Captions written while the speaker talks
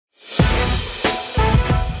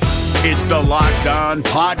It's the Locked On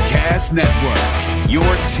Podcast Network, your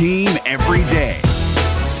team every day.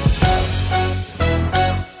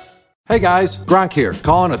 Hey guys, Gronk here,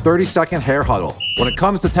 calling a 30-second hair huddle. When it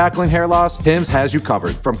comes to tackling hair loss, Hims has you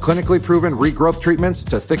covered. From clinically proven regrowth treatments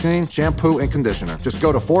to thickening, shampoo, and conditioner. Just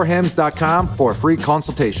go to 4hims.com for a free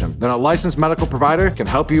consultation. Then a licensed medical provider can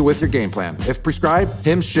help you with your game plan. If prescribed,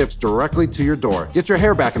 Hims ships directly to your door. Get your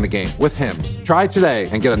hair back in the game with Hims. Try today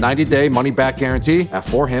and get a 90-day money-back guarantee at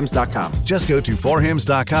 4hims.com. Just go to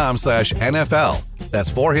 4hims.com/NFL.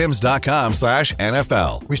 That's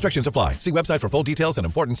 4hims.com/NFL. Restrictions apply. See website for full details and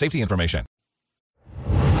important safety information.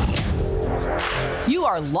 You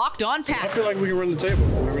are Locked On Packers. I feel like we can run the table.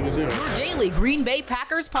 What we're going to do. Your daily Green Bay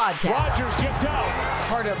Packers podcast. Rodgers gets out.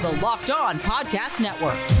 Part of the Locked On Podcast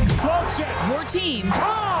Network. Floats it. Your team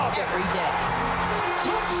every day.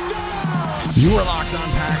 Touchdown. You are Locked On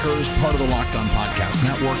Packers, part of the Locked On Podcast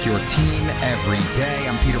Network, your team every day.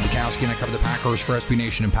 I'm Peter Bukowski, and I cover the Packers for SB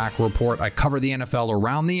Nation and Packer Report. I cover the NFL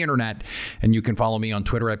around the internet, and you can follow me on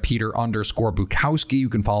Twitter at Peter_Bukowski. You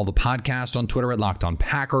can follow the podcast on Twitter at Locked On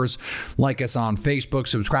Packers. Like us on Facebook.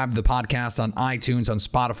 Subscribe to the podcast on iTunes, on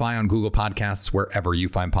Spotify, on Google Podcasts, wherever you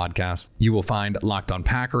find podcasts. You will find Locked On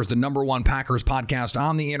Packers, the #1 Packers podcast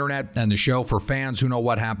on the internet, and the show for fans who know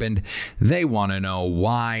what happened. They want to know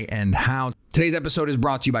why and how. Today's episode is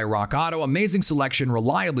brought to you by Rock Auto. Amazing selection,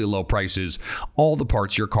 reliably low prices, all the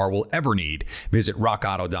parts your car will ever need. Visit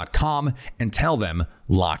rockauto.com and tell them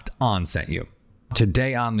Locked On sent you.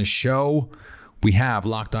 Today on the show, we have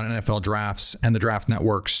Locked On NFL Drafts and the Draft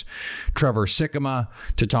Network's Trevor Sikkema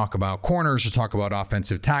to talk about corners, to talk about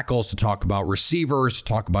offensive tackles, to talk about receivers, to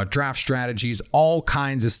talk about draft strategies, all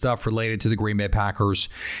kinds of stuff related to the Green Bay Packers.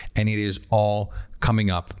 And it is all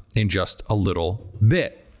coming up in just a little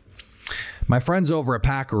bit. My friends over at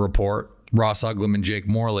Packer Report, Ross Uglum and Jake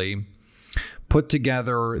Morley, put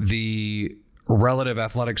together the relative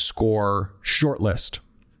athletic score shortlist.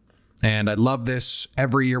 And I love this.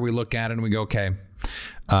 Every year we look at it and we go, okay,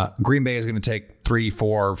 Green Bay is going to take 3,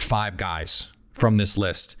 4, 5 guys from this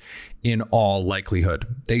list in all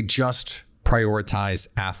likelihood. They just prioritize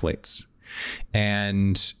athletes.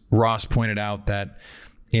 And Ross pointed out that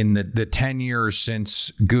in the 10 years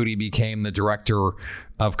since Goody became the director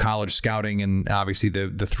of college scouting, and obviously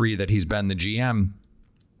the 3 that he's been the GM,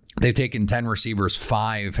 they've taken 10 receivers.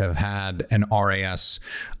 5 have had an RAS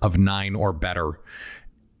of 9 or better.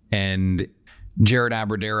 And Jared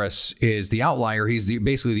Abbrederis is the outlier. He's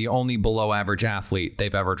basically the only below average athlete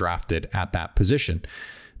they've ever drafted at that position.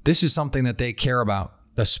 This is something that they care about,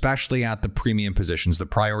 especially at the premium positions, the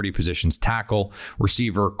priority positions: tackle,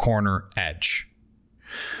 receiver, corner, edge.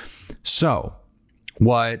 So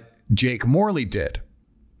what Jake Morley did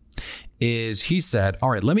is he said, all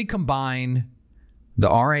right, let me combine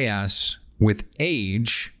the RAS with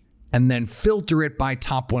age and then filter it by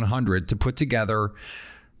top 100 to put together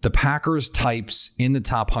the Packers types in the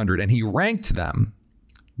top 100. And he ranked them,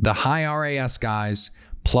 the high RAS guys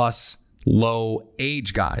plus low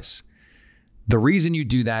age guys. The reason you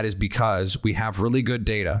do that is because we have really good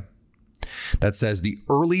data that says the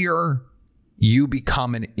earlier you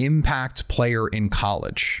become an impact player in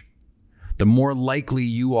college, the more likely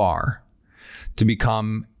you are to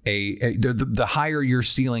become the higher your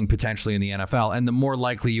ceiling potentially in the NFL, and the more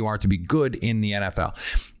likely you are to be good in the NFL.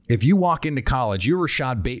 If you walk into college, you're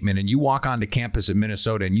Rashad Bateman, and you walk onto campus at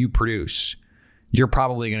Minnesota and you produce, you're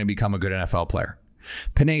probably going to become a good NFL player.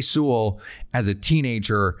 Penei Sewell, as a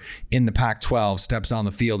teenager in the Pac-12, steps on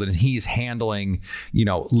the field and he's handling,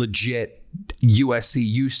 legit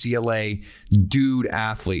USC, UCLA dude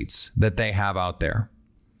athletes that they have out there.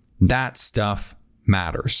 That stuff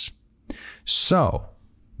matters. So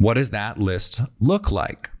what does that list look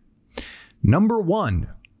like? Number 1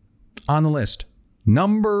 on the list,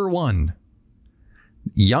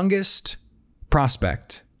 youngest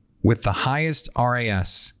prospect with the highest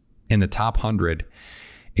RAS in the top 100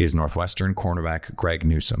 is Northwestern cornerback Greg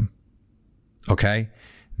Newsome. Okay?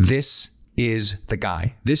 This is the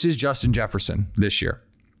guy. This is Justin Jefferson this year.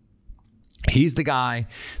 He's the guy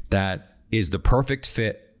that is the perfect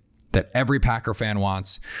fit that every Packer fan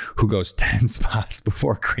wants, who goes 10 spots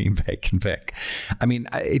before Green Bay can pick. I mean,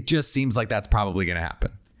 it just seems like that's probably going to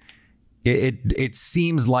happen. It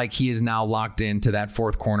seems like he is now locked into that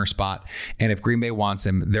 4th corner spot. And if Green Bay wants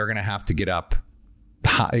him, they're going to have to get up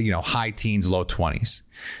high teens, low 20s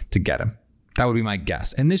to get him. That would be my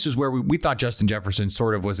guess. And this is where we thought Justin Jefferson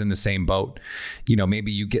sort of was in the same boat.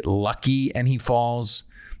 Maybe you get lucky and he falls,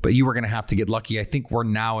 but you were going to have to get lucky. I think we're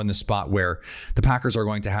now in the spot where the Packers are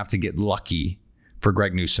going to have to get lucky for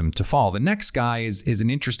Greg Newsome to fall. The next guy is an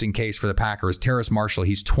interesting case for the Packers. Terrace Marshall,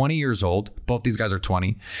 he's 20 years old. Both these guys are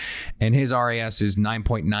 20. And his RAS is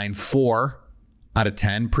 9.94 out of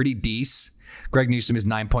 10. Pretty decent. Greg Newsome is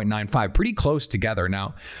 9.95. Pretty close together.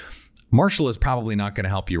 Now, Marshall is probably not going to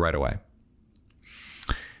help you right away.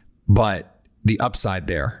 But the upside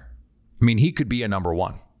there, I mean, he could be a number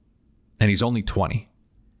one. And he's only 20.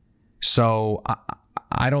 So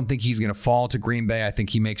I don't think he's going to fall to Green Bay. I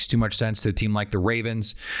think he makes too much sense to a team like the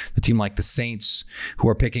Ravens, a team like the Saints, who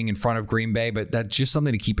are picking in front of Green Bay. But that's just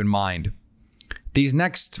something to keep in mind. These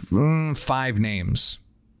next 5 names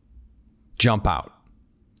jump out.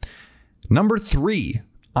 Number 3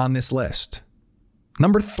 on this list.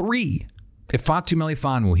 Number 3, Ifeatu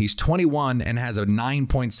Melifonwu. He's 21 and has a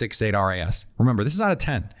 9.68 RAS. Remember, this is out of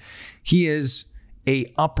 10. He is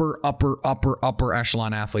a upper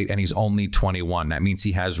echelon athlete, and he's only 21. That means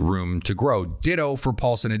he has room to grow. Ditto for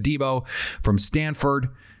Paulson Adebo from Stanford,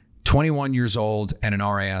 21 years old and an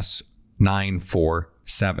RAS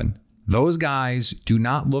 9.47. Those guys do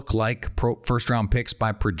not look like first-round picks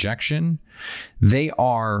by projection. They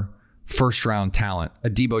are first-round talent.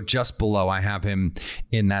 Adebo just below. I have him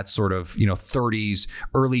in that sort of 30s,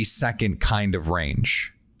 early second kind of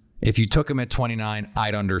range. If you took him at 29,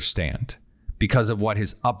 I'd understand, because of what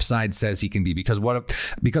his upside says he can be, because what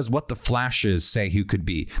the flashes say he could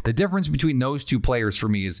be. The difference between those two players for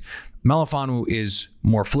me is Melifonwu is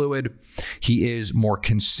more fluid. He is more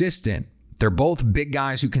consistent. They're both big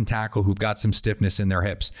guys who can tackle, who've got some stiffness in their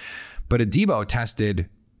hips. But Adebo tested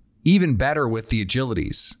even better with the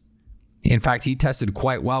agilities. In fact, he tested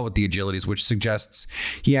quite well with the agilities, which suggests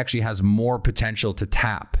he actually has more potential to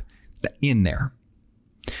tap in there.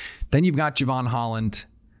 Then you've got Javon Holland,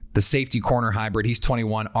 the safety corner hybrid. He's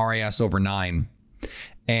 21, RAS over 9.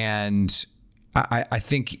 And I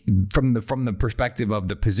think from the perspective of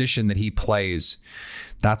the position that he plays,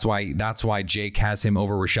 that's why Jake has him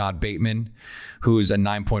over Rashad Bateman, who's a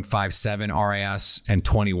 9.57 RAS and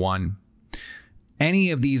 21.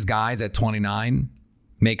 Any of these guys at 29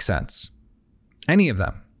 make sense. Any of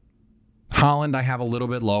them. Holland, I have a little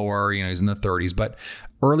bit lower, he's in the 30s, but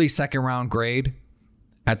early second round grade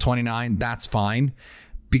at 29, that's fine.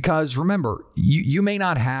 Because remember, you may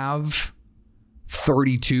not have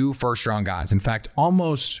 32 first-round guys. In fact,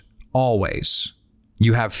 almost always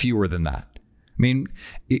you have fewer than that. I mean,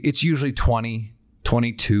 it's usually 20,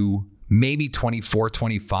 22, maybe 24,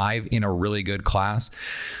 25 in a really good class.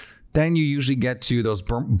 Then you usually get to those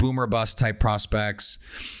boomer bust type prospects,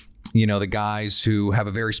 the guys who have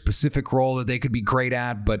a very specific role that they could be great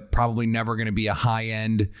at, but probably never going to be a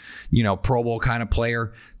high-end, Pro Bowl kind of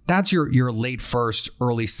player. That's your late first,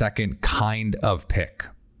 early second kind of pick.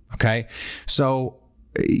 Okay. So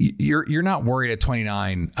you're not worried at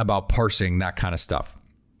 29 about parsing that kind of stuff.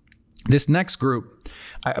 This next group,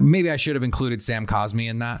 maybe I should have included Sam Cosmi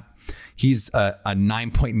in that. He's a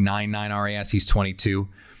 9.99 RAS. He's 22.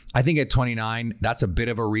 I think at 29, that's a bit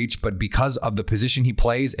of a reach, but because of the position he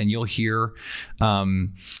plays, and you'll hear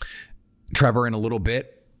Trevor in a little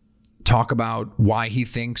bit talk about why he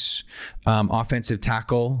thinks offensive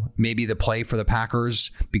tackle may be the play for the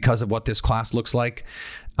Packers because of what this class looks like.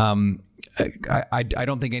 I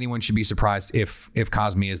don't think anyone should be surprised if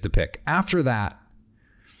Cosmi is the pick. After that,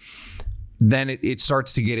 then it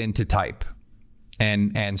starts to get into type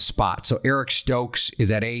and spot. So Eric Stokes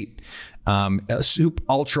is at 8, a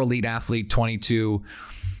ultra elite athlete, 22,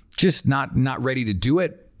 just not ready to do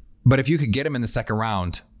it. But if you could get him in the second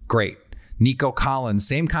round, great. Nico Collins,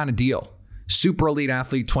 same kind of deal. Super elite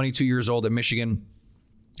athlete, 22 years old at Michigan.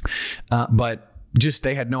 But just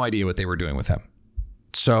they had no idea what they were doing with him.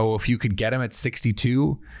 So if you could get him at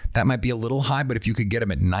 62, that might be a little high. But if you could get him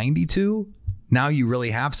at 92, now you really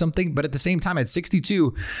have something. But at the same time, at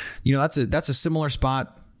 62, that's a similar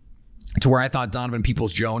spot to where I thought Donovan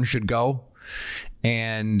Peoples-Jones should go.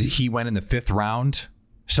 And he went in the 5th round.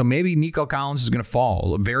 So maybe Nico Collins is going to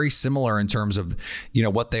fall. Very similar in terms of,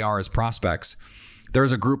 what they are as prospects.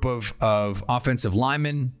 There's a group of offensive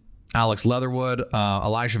linemen, Alex Leatherwood,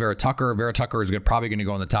 Elijah Vera Tucker. Vera Tucker is probably going to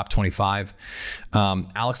go in the top 25.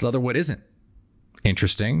 Alex Leatherwood isn't.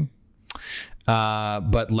 Interesting.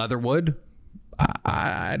 But Leatherwood,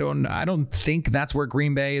 I don't think that's where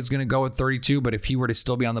Green Bay is going to go at 32. But if he were to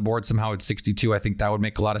still be on the board somehow at 62, I think that would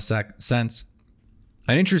make a lot of sense.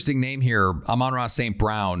 An interesting name here, Amon-Ra St.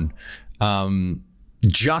 Brown,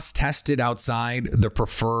 just tested outside the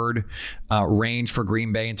preferred range for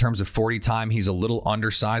Green Bay in terms of 40 time. He's a little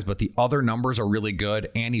undersized, but the other numbers are really good,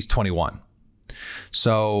 and he's 21.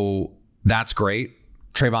 So that's great.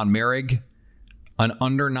 Trayvon Merrick, an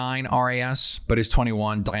under 9 RAS, but is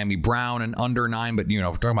 21. Diami Brown, an under 9, but, we're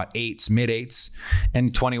talking about 8s, mid 8s,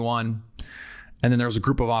 and 21. And then there's a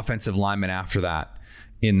group of offensive linemen after that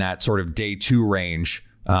in that sort of day 2 range.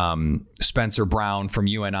 Spencer Brown from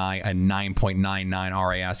UNI, a 9.99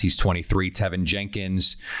 RAS, he's 23. Tevin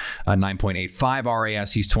Jenkins, a 9.85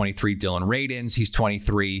 RAS, he's 23. Dylan Radins, he's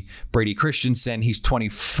 23. Brady Christensen, he's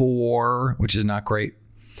 24, which is not great.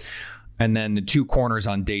 And then the 2 corners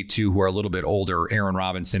on day 2 who are a little bit older, Aaron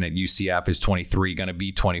Robinson at UCF is 23, going to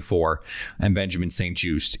be 24, and Benjamin St.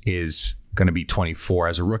 Juste is going to be 24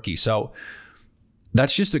 as a rookie. So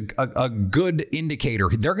that's just a good indicator.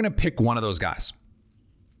 They're going to pick one of those guys.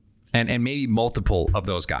 And maybe multiple of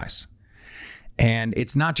those guys. And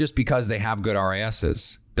it's not just because they have good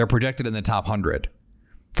RASs. They're projected in the top 100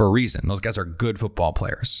 for a reason. Those guys are good football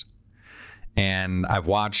players. And I've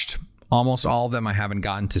watched almost all of them. I haven't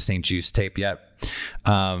gotten to St. Juste tape yet.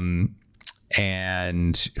 And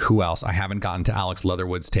who else? I haven't gotten to Alex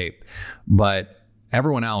Leatherwood's tape. But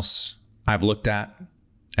everyone else I've looked at,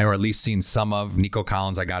 or at least seen some of. Nico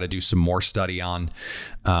Collins, I got to do some more study on.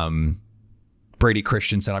 Brady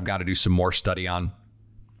Christensen, I've got to do some more study on.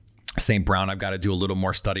 St. Brown, I've got to do a little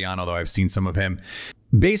more study on, although I've seen some of him.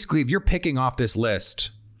 Basically, if you're picking off this list,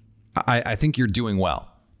 I think you're doing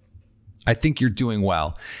well. I think you're doing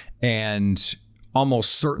well. And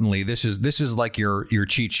almost certainly, this is like your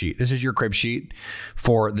cheat sheet. This is your crib sheet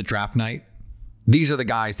for the draft night. These are the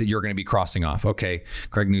guys that you're going to be crossing off. Okay,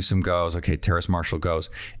 Greg Newsome goes. Okay, Terrace Marshall goes.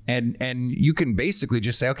 And you can basically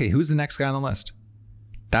just say, okay, who's the next guy on the list?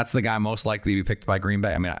 That's the guy most likely to be picked by Green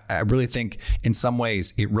Bay. I mean, I really think in some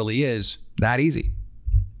ways it really is that easy.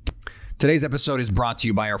 Today's episode is brought to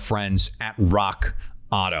you by our friends at Rock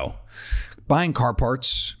Auto. Buying car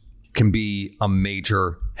parts can be a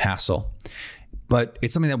major hassle, but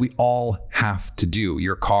it's something that we all have to do.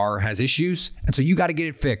 Your car has issues, and so you got to get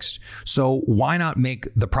it fixed. So why not make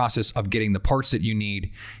the process of getting the parts that you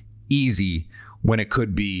need easy when it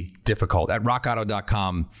could be difficult? At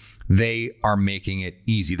rockauto.com, they are making it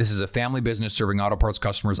easy. This is a family business serving auto parts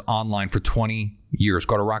customers online for 20 years.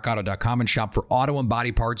 Go to rockauto.com and shop for auto and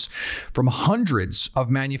body parts from hundreds of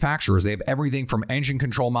manufacturers. They have everything from engine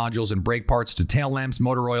control modules and brake parts to tail lamps,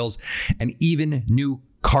 motor oils, and even new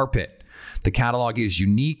carpet. The catalog is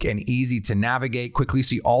unique and easy to navigate. Quickly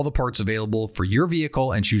see all the parts available for your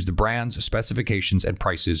vehicle and choose the brands, specifications, and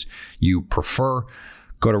prices you prefer.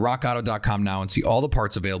 Go to rockauto.com now and see all the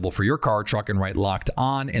parts available for your car, truck, and write Locked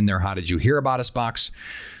On in their How Did You Hear About Us box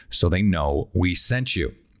so they know we sent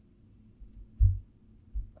you.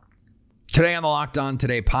 Today on the Locked On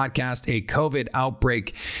Today podcast, a COVID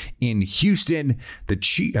outbreak in Houston.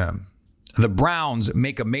 The Browns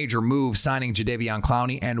make a major move signing Jadeveon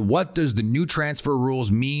Clowney. And what does the new transfer rules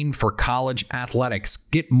mean for college athletics?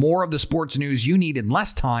 Get more of the sports news you need in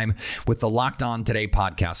less time with the Locked On Today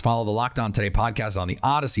podcast. Follow the Locked On Today podcast on the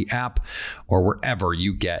Odyssey app or wherever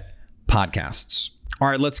you get podcasts. All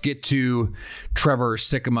right, let's get to Trevor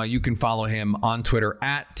Sikkema. You can follow him on Twitter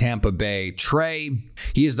at Tampa Bay Trey.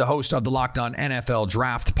 He is the host of the Locked On NFL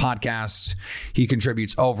Draft podcast. He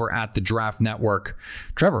contributes over at the Draft Network.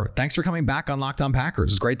 Trevor, thanks for coming back on Locked On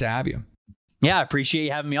Packers. It's great to have you. Yeah, I appreciate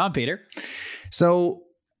you having me on, Peter. So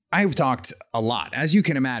I've talked a lot, as you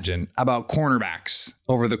can imagine, about cornerbacks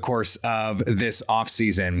over the course of this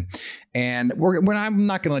offseason. And I'm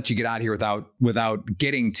not going to let you get out of here without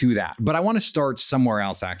getting to that. But I want to start somewhere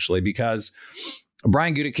else, actually, because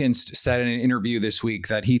Brian Gutekunst said in an interview this week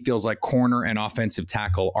that he feels like corner and offensive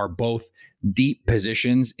tackle are both deep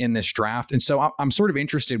positions in this draft. And so I'm sort of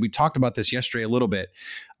interested. We talked about this yesterday a little bit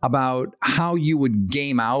about how you would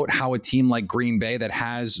game out how a team like Green Bay that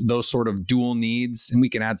has those sort of dual needs, and we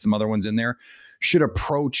can add some other ones in there, should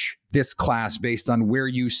approach this class based on where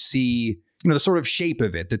you see, the sort of shape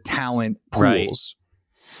of it, the talent pools. Right.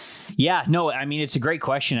 Yeah, no, I mean, it's a great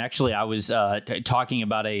question. Actually, I was talking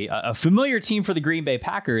about a familiar team for the Green Bay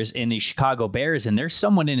Packers in the Chicago Bears, and there's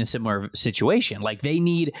someone in a similar situation. Like, they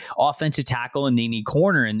need offensive tackle and they need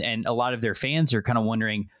corner, and a lot of their fans are kind of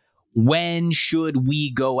wondering, when should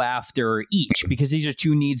we go after each? Because these are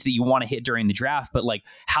two needs that you want to hit during the draft, but like,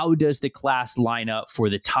 how does the class line up for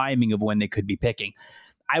the timing of when they could be picking?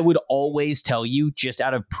 I would always tell you, just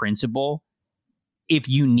out of principle, if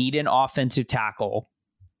you need an offensive tackle,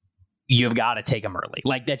 you've got to take them early.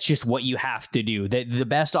 Like, that's just what you have to do. The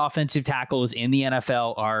best offensive tackles in the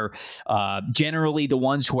NFL are generally the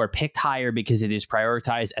ones who are picked higher because it is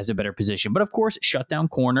prioritized as a better position. But of course, shutdown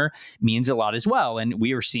corner means a lot as well. And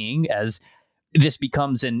we are seeing, as this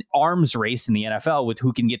becomes an arms race in the NFL with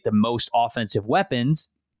who can get the most offensive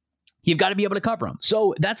weapons, you've got to be able to cover them.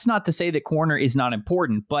 So that's not to say that corner is not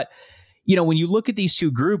important, but when you look at these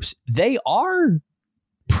two groups, they are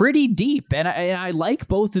pretty deep. And I like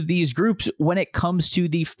both of these groups when it comes to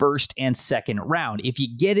the first and second round. If you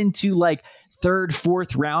get into like third,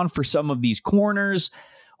 fourth round for some of these corners,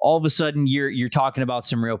 all of a sudden you're talking about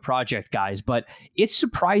some real project guys. But it's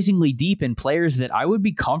surprisingly deep in players that I would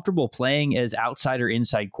be comfortable playing as outside or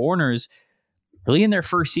inside corners really in their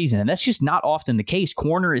first season. And that's just not often the case.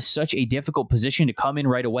 Corner is such a difficult position to come in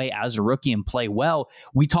right away as a rookie and play well.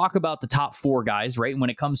 We talk about the top four guys, right? And when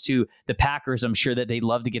it comes to the Packers, I'm sure that they'd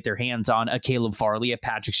love to get their hands on a Caleb Farley, a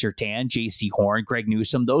Patrick Surtain, J.C. Horn, Greg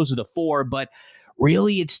Newsome. Those are the four. But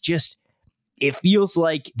really, it feels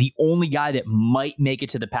like the only guy that might make it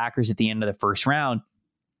to the Packers at the end of the first round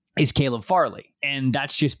is Caleb Farley. And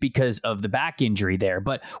that's just because of the back injury there.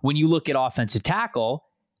 But when you look at offensive tackle,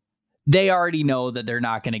 they already know that they're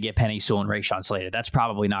not going to get Penei Sewell and Rashawn Slater. That's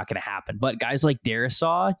probably not going to happen. But guys like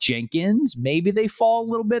Darisaw, Jenkins, maybe they fall a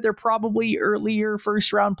little bit. They're probably earlier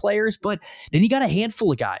first-round players. But then you got a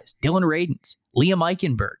handful of guys. Dylan Radins, Liam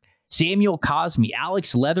Eichenberg, Samuel Cosme,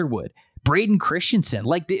 Alex Leatherwood, Braden Christensen.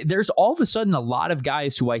 Like there's all of a sudden a lot of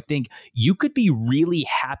guys who I think you could be really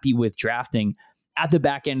happy with drafting at the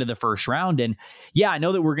back end of the first round. And yeah, I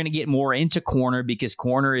know that we're going to get more into corner because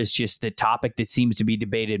corner is just the topic that seems to be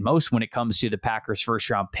debated most when it comes to the Packers first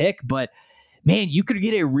round pick. But man, you could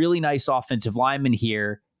get a really nice offensive lineman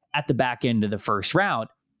here at the back end of the first round.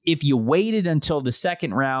 If you waited until the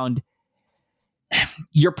second round,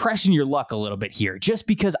 you're pressing your luck a little bit here, just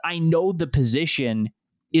because I know the position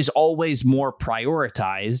is always more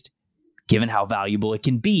prioritized given how valuable it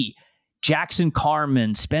can be. Jackson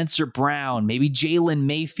Carman, Spencer Brown, maybe Jalen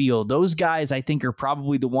Mayfield. Those guys, I think, are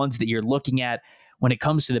probably the ones that you're looking at when it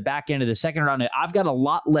comes to the back end of the second round. I've got a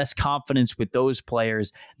lot less confidence with those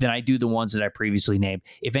players than I do the ones that I previously named.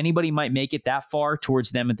 If anybody might make it that far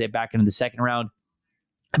towards them at the back end of the second round,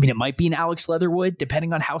 I mean, it might be an Alex Leatherwood,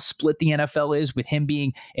 depending on how split the NFL is with him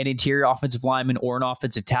being an interior offensive lineman or an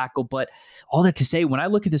offensive tackle. But all that to say, when I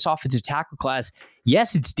look at this offensive tackle class,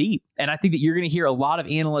 yes, it's deep. And I think that you're going to hear a lot of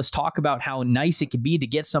analysts talk about how nice it could be to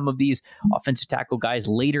get some of these offensive tackle guys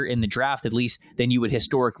later in the draft, at least than you would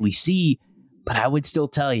historically see. But I would still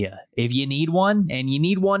tell you, if you need one and you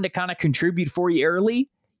need one to kind of contribute for you early,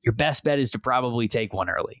 your best bet is to probably take one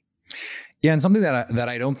early. Yeah, and something that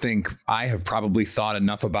I don't think I have probably thought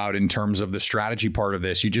enough about in terms of the strategy part of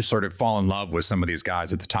this, you just sort of fall in love with some of these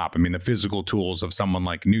guys at the top. I mean, the physical tools of someone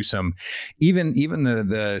like Newsome, even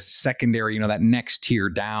the secondary, that next tier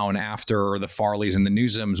down after the Farleys and the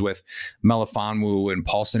Newsomes with Melifonwu and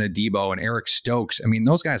Paulson Adebo and Eric Stokes. I mean,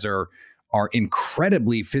 those guys are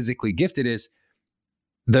incredibly physically gifted. Is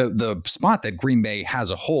the spot that Green Bay has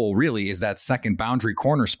a hole really is that second boundary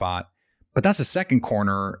corner spot. But that's a second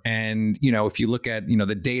corner. And, if you look at,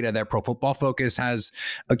 the data that Pro Football Focus has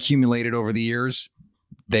accumulated over the years,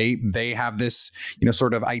 they have this,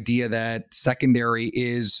 sort of idea that secondary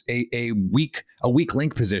is a weak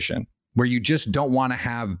link position where you just don't want to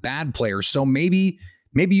have bad players. So maybe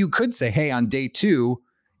you could say, hey, on day 2,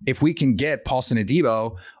 if we can get Paulson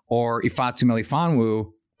Adebo or Ifeatu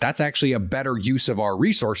Melifonwu, that's actually a better use of our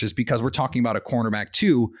resources because we're talking about a cornerback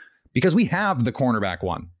 2 because we have the cornerback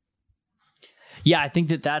 1. Yeah, I think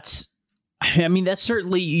that's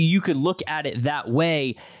certainly, you could look at it that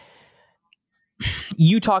way.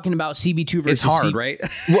 You talking about CB2 versus it's hard, right?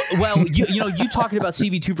 Well, you talking about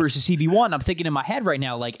CB2 versus CB1. I'm thinking in my head right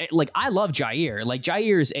now, like I love Jair. Like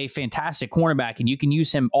Jair is a fantastic cornerback, and you can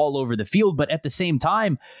use him all over the field. But at the same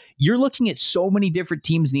time, you're looking at so many different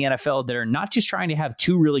teams in the NFL that are not just trying to have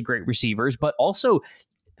 2 really great receivers, but also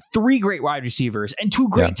 3 great wide receivers and 2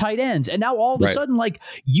 great tight ends. And now all of a sudden,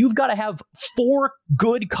 you've got to have 4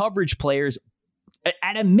 good coverage players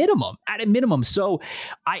at a minimum. So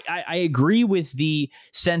I agree with the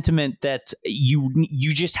sentiment that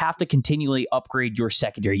you just have to continually upgrade your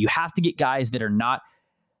secondary. You have to get guys that are not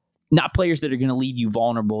players that are going to leave you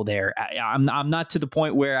vulnerable there. I'm not to the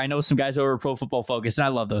point where I know some guys over Pro Football Focus, and I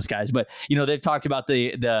love those guys, but they've talked about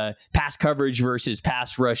the pass coverage versus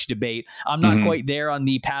pass rush debate. I'm not quite there on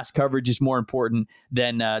the pass coverage is more important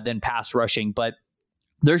than pass rushing, but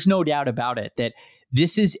there's no doubt about it that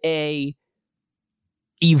this is a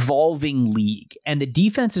evolving league, and the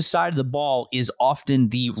defensive side of the ball is often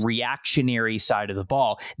the reactionary side of the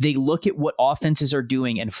ball. They look at what offenses are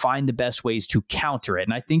doing and find the best ways to counter it.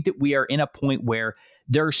 And I think that we are in a point where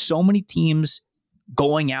there are so many teams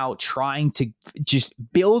going out trying to just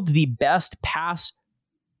build the best pass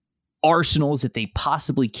arsenals that they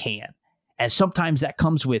possibly can. And sometimes that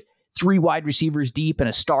comes with 3 wide receivers deep and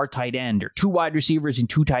a star tight end, or 2 wide receivers and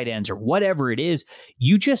 2 tight ends, or whatever it is.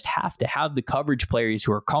 You just have to have the coverage players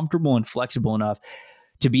who are comfortable and flexible enough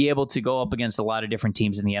to be able to go up against a lot of different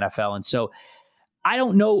teams in the NFL. And so I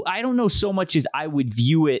don't know so much as I would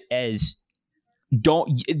view it as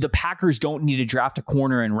the Packers don't need to draft a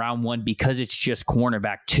corner in round 1 because it's just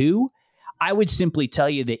cornerback 2. I would simply tell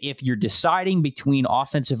you that if you're deciding between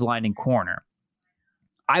offensive line and corner,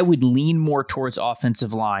 I would lean more towards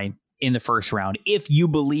offensive line in the first round if you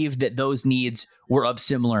believe that those needs were of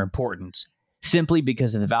similar importance, simply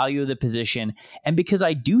because of the value of the position. And because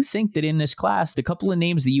I do think that in this class, the couple of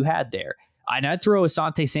names that you had there, and I'd throw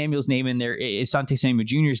Asante Samuel's name in there, Asante Samuel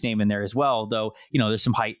Jr.'s name in there as well, though, there's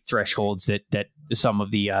some height thresholds that some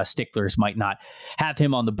of the sticklers might not have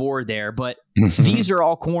him on the board there. But these are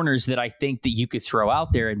all corners that I think that you could throw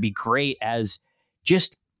out there and be great as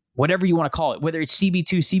just whatever you want to call it, whether it's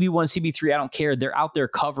CB2, CB1, CB3, I don't care. They're out there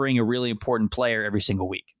covering a really important player every single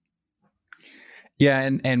week. Yeah.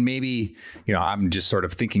 And maybe, I'm just sort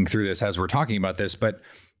of thinking through this as we're talking about this, but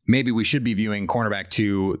maybe we should be viewing cornerback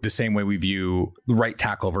 2 the same way we view right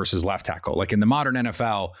tackle versus left tackle. Like in the modern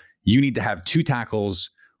NFL, you need to have 2 tackles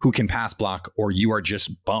who can pass block or you are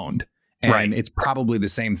just boned. And It's probably the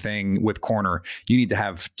same thing with corner. You need to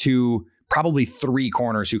have 2, probably 3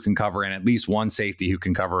 corners who can cover and at least 1 safety who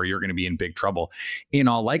can cover, or you're going to be in big trouble. In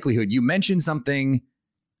all likelihood, you mentioned something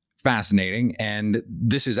fascinating, and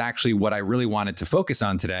this is actually what I really wanted to focus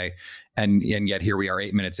on today. And yet here we are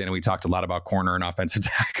 8 minutes in and we talked a lot about corner and offensive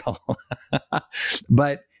tackle.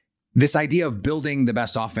 But this idea of building the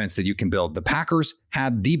best offense that you can build. The Packers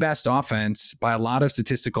had the best offense by a lot of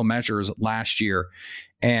statistical measures last year,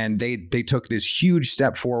 and they took this huge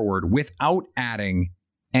step forward without adding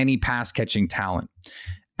any pass catching talent.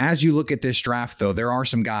 As you look at this draft, though, there are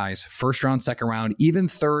some guys, first round, second round, even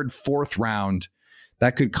third, fourth round,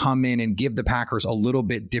 that could come in and give the Packers a little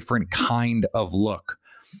bit different kind of look.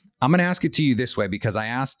 I'm going to ask it to you this way because I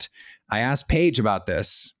asked Paige about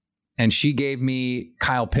this and she gave me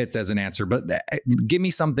Kyle Pitts as an answer, but give me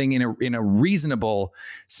something in a reasonable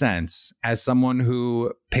sense as someone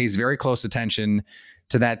who pays very close attention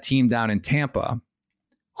to that team down in Tampa.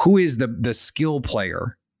 Who is the skill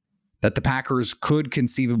player that the Packers could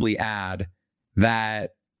conceivably add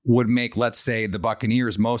that would make, let's say, the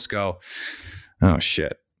Buccaneers most go, oh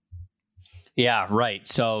shit? Yeah, right.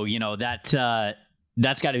 So,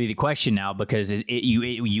 that's got to be the question now, because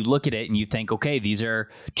you look at it and you think, okay, these are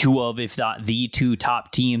 2 of, if not the 2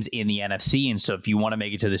 top teams in the NFC. And so if you want to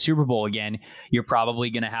make it to the Super Bowl again, you're probably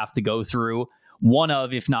going to have to go through one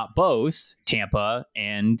of, if not both, Tampa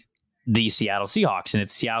and the Seattle Seahawks. And if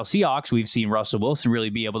the Seattle Seahawks, we've seen Russell Wilson really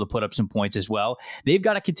be able to put up some points as well. They've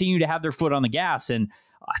got to continue to have their foot on the gas. And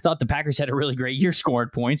I thought the Packers had a really great year scoring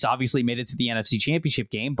points, obviously made it to the NFC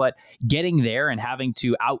Championship game, but getting there and having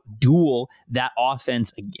to outduel that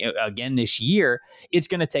offense again this year, it's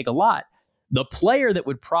going to take a lot. The player that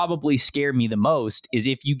would probably scare me the most is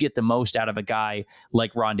if you get the most out of a guy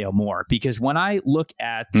like Rondale Moore, because when I look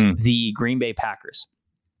at the Green Bay Packers,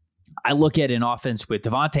 I look at an offense with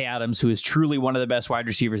Devontae Adams, who is truly one of the best wide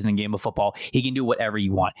receivers in the game of football. He can do whatever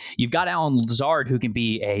you want. You've got Allen Lazard, who can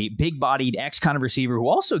be a big-bodied X kind of receiver who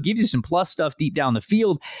also gives you some plus stuff deep down the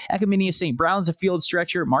field. Equanimeous St. Brown's a field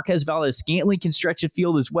stretcher. Marquez Valdes-Scantling can stretch a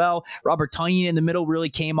field as well. Robert Tonyan in the middle really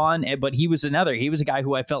came on, but he was a guy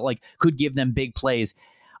who I felt like could give them big plays.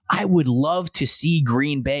 I would love to see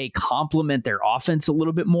Green Bay complement their offense a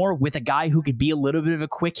little bit more with a guy who could be a little bit of a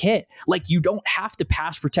quick hit. Like, you don't have to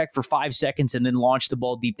pass protect for 5 seconds and then launch the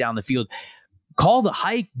ball deep down the field. Call the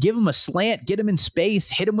hike, give him a slant, get him in space,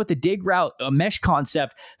 hit him with a dig route, a mesh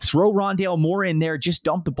concept, throw Rondale Moore in there, just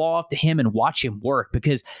dump the ball off to him and watch him work,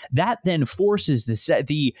 because that then forces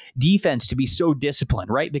the defense to be so disciplined,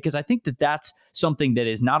 right? Because I think that that's something that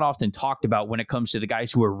is not often talked about when it comes to the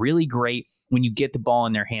guys who are really great when you get the ball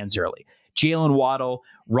in their hands early. Jalen Waddle,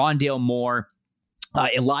 Rondale Moore,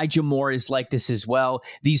 Elijah Moore is like this as well.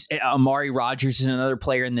 Amari Rodgers is another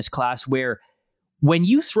player in this class where when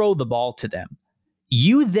you throw the ball to them,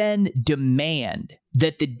 you then demand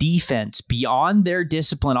that the defense, beyond their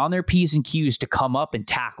discipline, on their P's and Q's, to come up and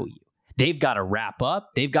tackle you. They've got to wrap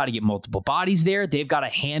up. They've got to get multiple bodies there. They've got to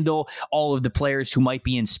handle all of the players who might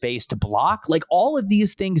be in space to block. Like, all of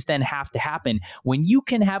these things then have to happen. When you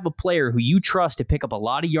can have a player who you trust to pick up a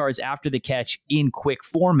lot of yards after the catch in quick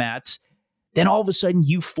formats, then all of a sudden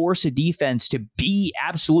you force a defense to be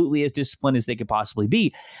absolutely as disciplined as they could possibly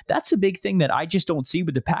be. That's a big thing that I just don't see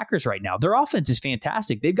with the Packers right now. Their offense is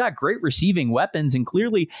fantastic. They've got great receiving weapons, and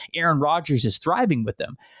clearly Aaron Rodgers is thriving with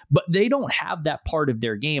them. But they don't have that part of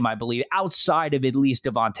their game, I believe, outside of at least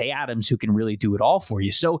Devontae Adams, who can really do it all for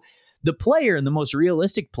you. So the player, and the most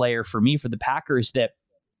realistic player for me for the Packers that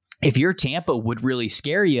if you're Tampa, would really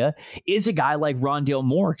scare you is a guy like Rondale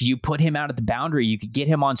Moore. You put him out at the boundary, you could get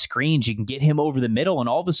him on screens, you can get him over the middle, and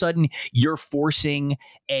all of a sudden you're forcing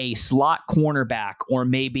a slot cornerback or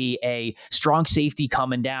maybe a strong safety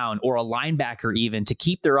coming down or a linebacker even to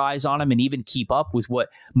keep their eyes on him and even keep up with what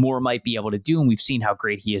Moore might be able to do. And we've seen how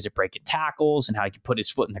great he is at breaking tackles and how he can put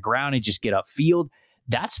his foot in the ground and just get upfield.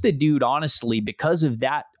 That's the dude, honestly, because of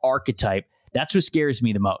that archetype. That's what scares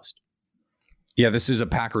me the most. Yeah, this is a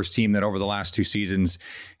Packers team that over the last 2 seasons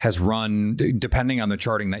has run, depending on the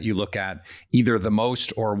charting that you look at, either the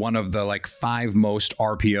most or one of the 5 most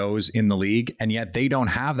RPOs in the league. And yet they don't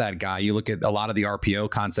have that guy. You look at a lot of the RPO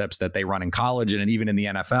concepts that they run in college and even in the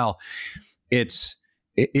NFL, it's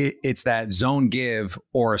that zone give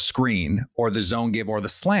or a screen or the zone give or the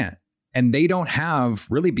slant. And they don't have,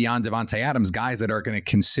 really beyond Devontae Adams, guys that are going to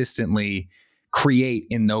consistently create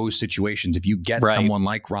in those situations. If you get someone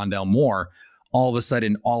like Rondale Moore, all of a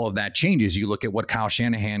sudden, all of that changes. You look at what Kyle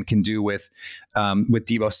Shanahan can do with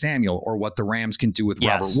Deebo Samuel or what the Rams can do with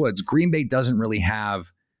Robert Woods. Green Bay doesn't really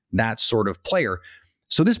have that sort of player.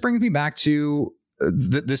 So this brings me back to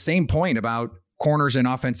the same point about corners and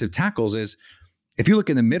offensive tackles is if you look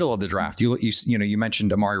in the middle of the draft, you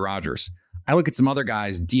mentioned Amari Rodgers. I look at some other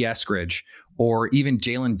guys, D. Eskridge or even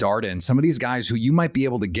Jalen Darden, some of these guys who you might be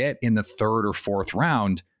able to get in the 3rd or 4th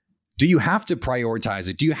round. Do you have to prioritize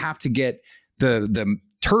it? Do you have to get the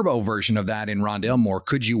turbo version of that in Rondale Moore?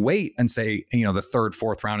 Could you wait and say, the 3rd,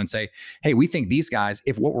 4th round and say, hey, we think these guys,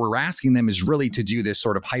 if what we're asking them is really to do this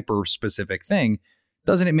sort of hyper specific thing,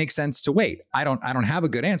 doesn't it make sense to wait? I don't have a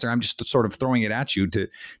good answer. I'm just sort of throwing it at you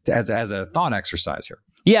as a thought exercise here.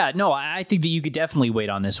 Yeah, no, I think that you could definitely wait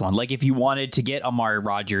on this one. Like if you wanted to get Amari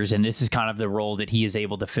Rodgers, and this is kind of the role that he is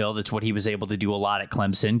able to fill. That's what he was able to do a lot at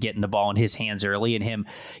Clemson, getting the ball in his hands early and him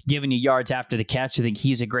giving you yards after the catch. I think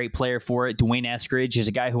he's a great player for it. Dwayne Eskridge is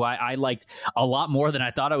a guy who I liked a lot more than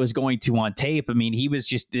I thought I was going to on tape. I mean, he was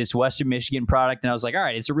just this Western Michigan product, and I was like, all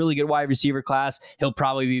right, it's a really good wide receiver class. He'll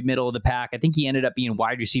probably be middle of the pack. I think he ended up being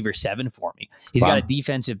wide receiver 7 for me. He's got a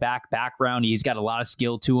defensive background. He's got a lot of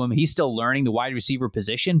skill to him. He's still learning the wide receiver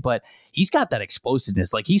position, but he's got that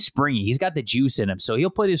explosiveness. Like he's springy. He's got the juice in him. So he'll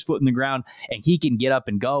put his foot in the ground and he can get up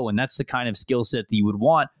and go. And that's the kind of skill set that you would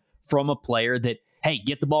want from a player that, hey,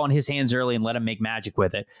 get the ball in his hands early and let him make magic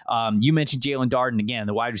with it. You mentioned Jalen Darden again,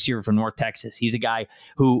 the wide receiver from North Texas. He's a guy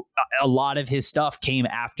who a lot of his stuff came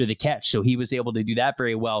after the catch. So he was able to do that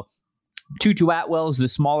very well. Tutu Atwell's the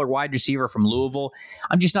smaller wide receiver from Louisville.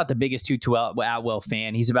 I'm just not the biggest Tutu Atwell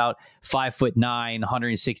fan. He's about 5'9",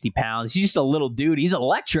 160 pounds. He's just a little dude. He's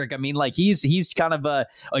electric. I mean, like he's kind of a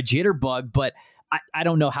jitterbug, but I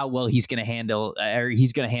don't know how well he's going to handle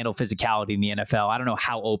physicality in the NFL. I don't know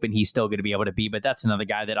how open he's still going to be able to be, but that's another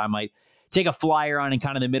guy that I might take a flyer on in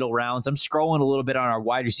kind of the middle rounds. I'm scrolling a little bit on our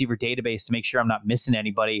wide receiver database to make sure I'm not missing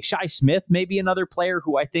anybody. Shi Smith may be another player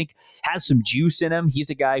who I think has some juice in him. He's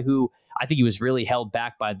a guy who I think he was really held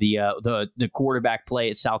back by the quarterback play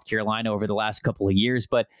at South Carolina over the last couple of years.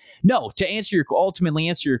 But no, to ultimately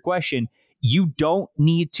answer your question, you don't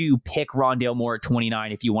need to pick Rondale Moore at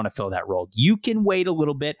 29 if you want to fill that role. You can wait a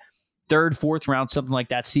little bit, 3rd, 4th round, something like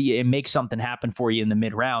that, see and make something happen for you in the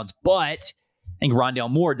mid rounds. But I think Rondale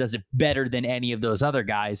Moore does it better than any of those other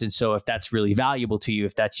guys. And so if that's really valuable to you,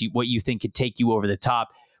 if that's what you think could take you over the top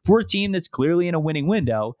for a team that's clearly in a winning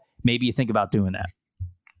window, maybe you think about doing that.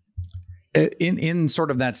 In sort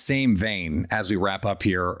of that same vein, as we wrap up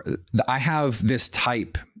here, I have this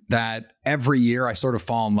type that every year I sort of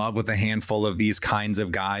fall in love with a handful of these kinds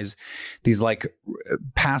of guys, these like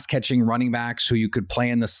pass catching running backs who you could play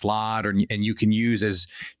in the slot and you can use as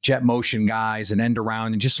jet motion guys and end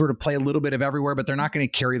around and just sort of play a little bit of everywhere, but they're not going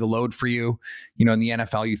to carry the load for you. You know, in the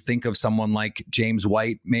NFL, you think of someone like James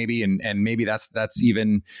White maybe, and maybe that's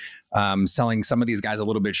even selling some of these guys a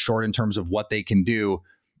little bit short in terms of what they can do.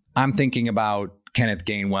 I'm thinking about Kenneth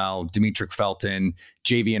Gainwell, Demetric Felton,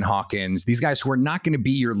 Javian Hawkins, these guys who are not going to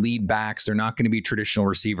be your lead backs. They're not going to be traditional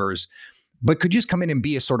receivers, but could just come in and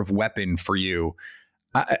be a sort of weapon for you.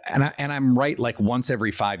 And I'm right like once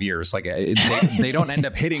every 5 years. Like they don't end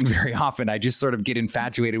up hitting very often. I just sort of get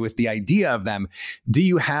infatuated with the idea of them. Do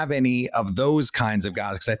you have any of those kinds of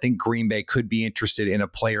guys? Because I think Green Bay could be interested in a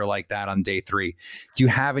player like that on day 3. Do you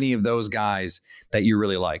have any of those guys that you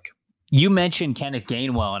really like? You mentioned Kenneth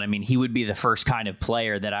Gainwell, and I mean, he would be the first kind of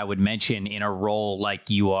player that I would mention in a role like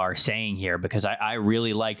you are saying here, because I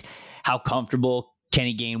really liked how comfortable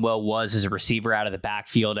Kenny Gainwell was as a receiver out of the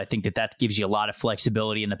backfield. I think that gives you a lot of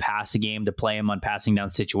flexibility in the passing game to play him on passing down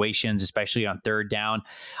situations, especially on 3rd down.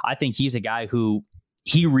 I think he's a guy who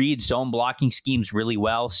he reads zone blocking schemes really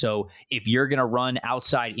well. So if you're going to run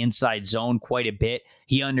outside, inside zone quite a bit,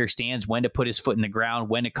 he understands when to put his foot in the ground,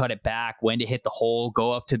 when to cut it back, when to hit the hole,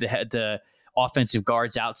 go up to the offensive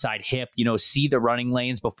guard's outside hip, see the running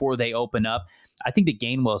lanes before they open up. I think that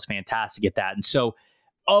Gainwell is fantastic at that. And so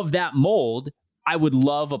of that mold, I would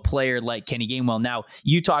love a player like Kenny Gainwell. Now,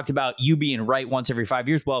 you talked about you being right once every 5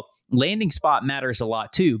 years. Well, landing spot matters a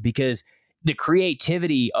lot too, because the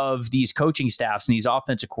creativity of these coaching staffs and these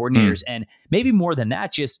offensive coordinators, and maybe more than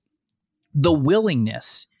that, just the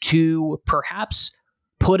willingness to perhaps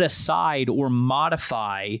put aside or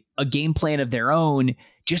modify a game plan of their own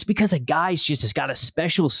just because a guy's just has got a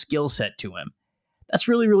special skill set to him. That's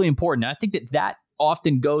really, really important. I think that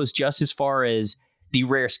often goes just as far as the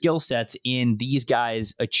rare skill sets in these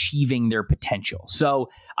guys achieving their potential. So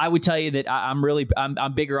I would tell you that I'm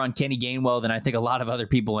bigger on Kenny Gainwell than I think a lot of other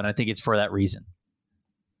people, and I think it's for that reason.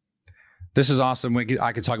 This is awesome.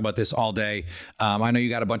 I could talk about this all day. I know you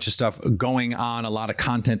got a bunch of stuff going on, a lot of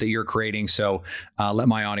content that you're creating. So let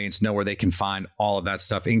my audience know where they can find all of that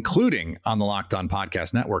stuff, including on the Locked On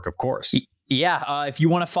Podcast Network, of course. Yeah, if you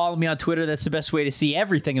want to follow me on Twitter, that's the best way to see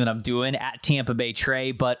everything that I'm doing, at Tampa Bay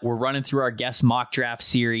Trey. But we're running through our guest mock draft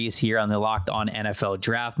series here on the Locked On NFL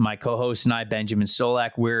Draft. My co-host and I, Benjamin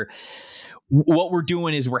Solak, what we're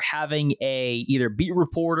doing is we're having a either beat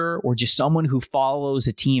reporter or just someone who follows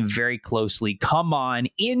a team very closely come on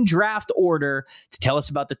in draft order to tell us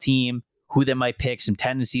about the team, who they might pick, some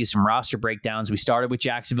tendencies, some roster breakdowns. We started with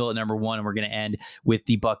Jacksonville at number 1, and we're going to end with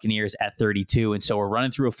the Buccaneers at 32. And so we're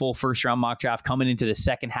running through a full first-round mock draft coming into the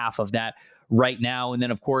second half of that right now. And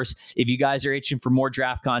then, of course, if you guys are itching for more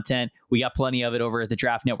draft content, we got plenty of it over at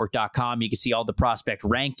thedraftnetwork.com. You can see all the prospect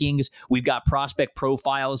rankings. We've got prospect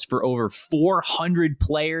profiles for over 400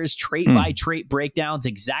 players, trait by trait breakdowns,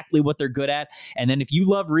 exactly what they're good at. And then if you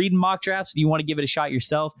love reading mock drafts and you want to give it a shot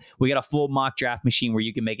yourself, we got a full mock draft machine where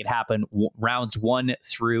you can make it happen rounds 1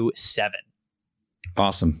 through 7.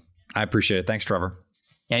 Awesome. I appreciate it. Thanks, Trevor.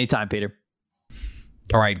 Anytime, Peter.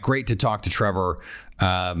 All right. Great to talk to Trevor.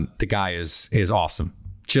 The guy is awesome.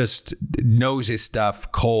 Just knows his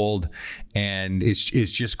stuff cold, and it's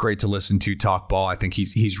just great to listen to talk ball. I think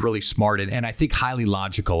he's really smart and I think highly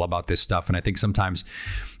logical about this stuff. And I think sometimes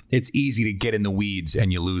it's easy to get in the weeds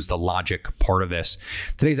and you lose the logic part of this.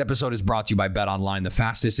 Today's episode is brought to you by BetOnline, the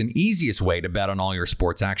fastest and easiest way to bet on all your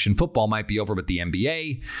sports action. Football might be over, but the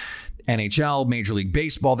NBA, NHL, Major League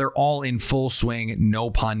Baseball, they're all in full swing, no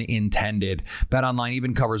pun intended. BetOnline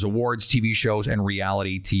even covers awards, TV shows, and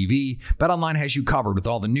reality TV. BetOnline has you covered with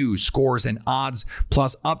all the news, scores, and odds,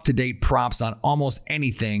 plus up-to-date props on almost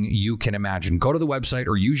anything you can imagine. Go to the website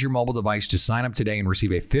or use your mobile device to sign up today and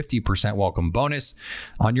receive a 50% welcome bonus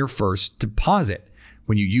on your first deposit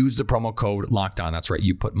when you use the promo code LOCKEDON. That's right,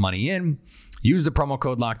 you put money in, use the promo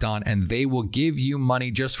code Locked On, and they will give you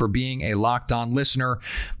money just for being a Locked On listener.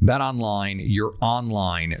 BetOnline, your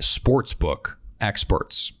online sportsbook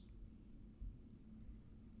experts.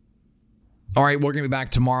 All right, we're going to be back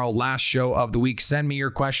tomorrow. Last show of the week. Send me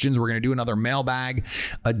your questions. We're going to do another mailbag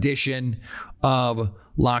edition of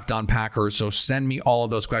Locked On Packers. So send me all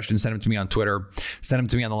of those questions. Send them to me on Twitter. Send them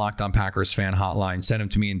to me on the Locked On Packers fan hotline. Send them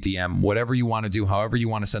to me in DM. Whatever you want to do, however you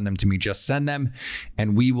want to send them to me, just send them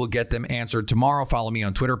and we will get them answered tomorrow. Follow me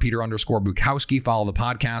on Twitter, Peter_Bukowski. Follow the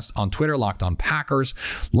podcast on Twitter, Locked On Packers.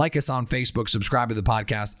 Like us on Facebook. Subscribe to the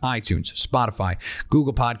podcast, iTunes, Spotify,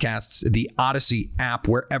 Google Podcasts, the Odyssey app.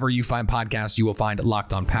 Wherever you find podcasts, you will find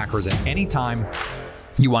Locked On Packers at any time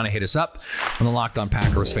you want to hit us up on the Locked On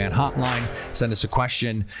Packers fan hotline. Send us a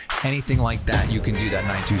question, anything like that. You can do that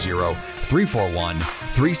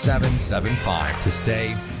 920-341-3775 to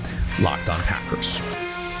stay Locked On Packers.